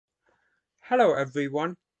Hello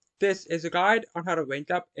everyone, this is a guide on how to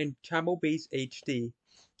rank up in Tumble Bees HD.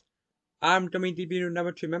 I'm going to be your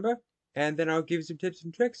number 2 member, and then I'll give you some tips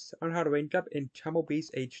and tricks on how to rank up in Tumble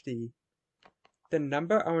Bees HD. The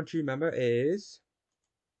number I want you to remember is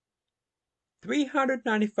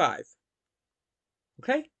 395.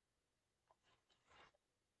 Okay?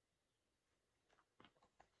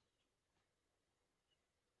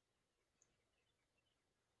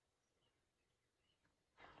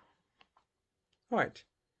 Alright,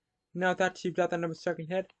 now that you've got that number stuck in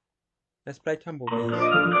your head, let's play Tumble Bees.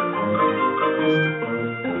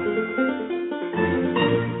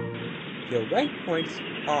 Your rank points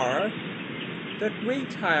are the green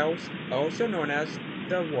tiles, also known as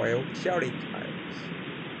the Royal Jelly tiles.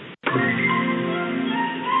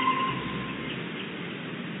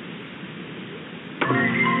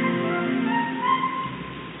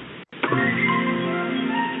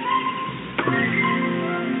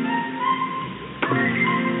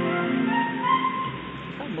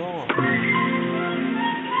 Come on.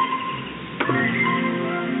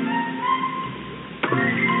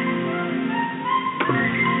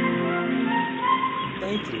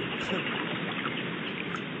 Thank you.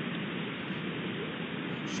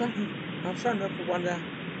 I'm trying to look for one that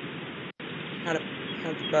had the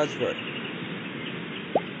buzzword.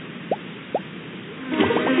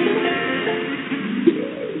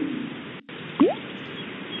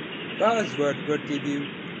 Buzzword would give you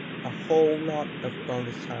a whole lot of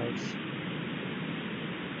bonus tiles.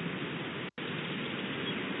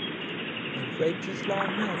 And wait just long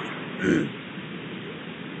enough,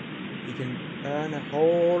 you can earn a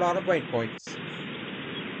whole lot of rank points.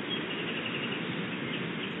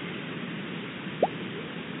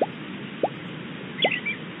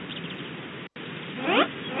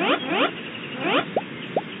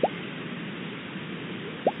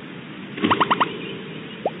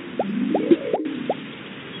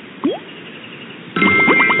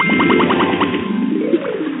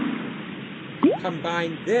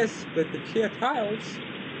 Combine this with the clear tiles,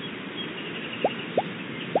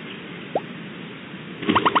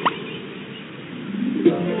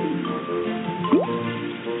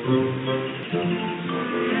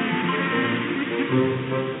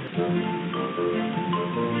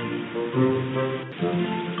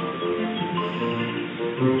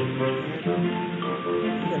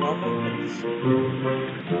 and get all my points.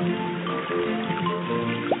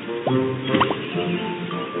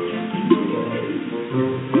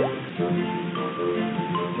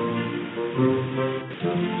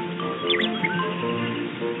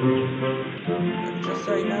 Just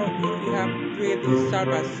so you know, if you have 3 of these side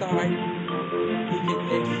by side, you can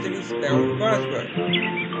instantly spell the buzzword.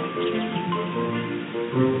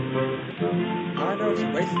 I know it's a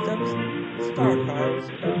waste of star tiles,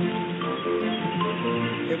 but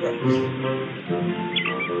it works.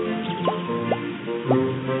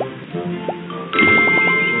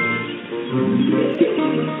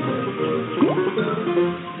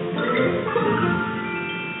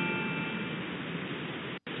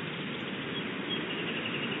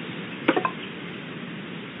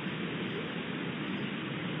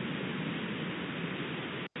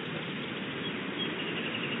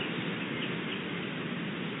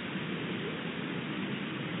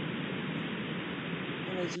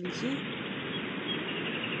 As you can see,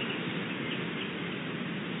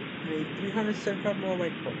 I need 375 more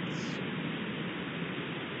rank points.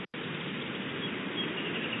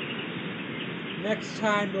 Next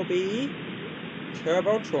time will be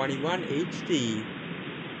Turbo 21 HD.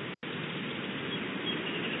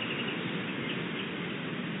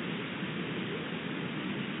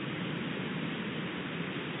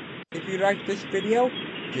 If you liked this video,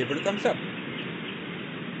 give it a thumbs up.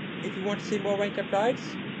 If you want to see more rank up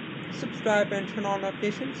guides, subscribe and turn on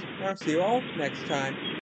notifications, and I'll see you all next time.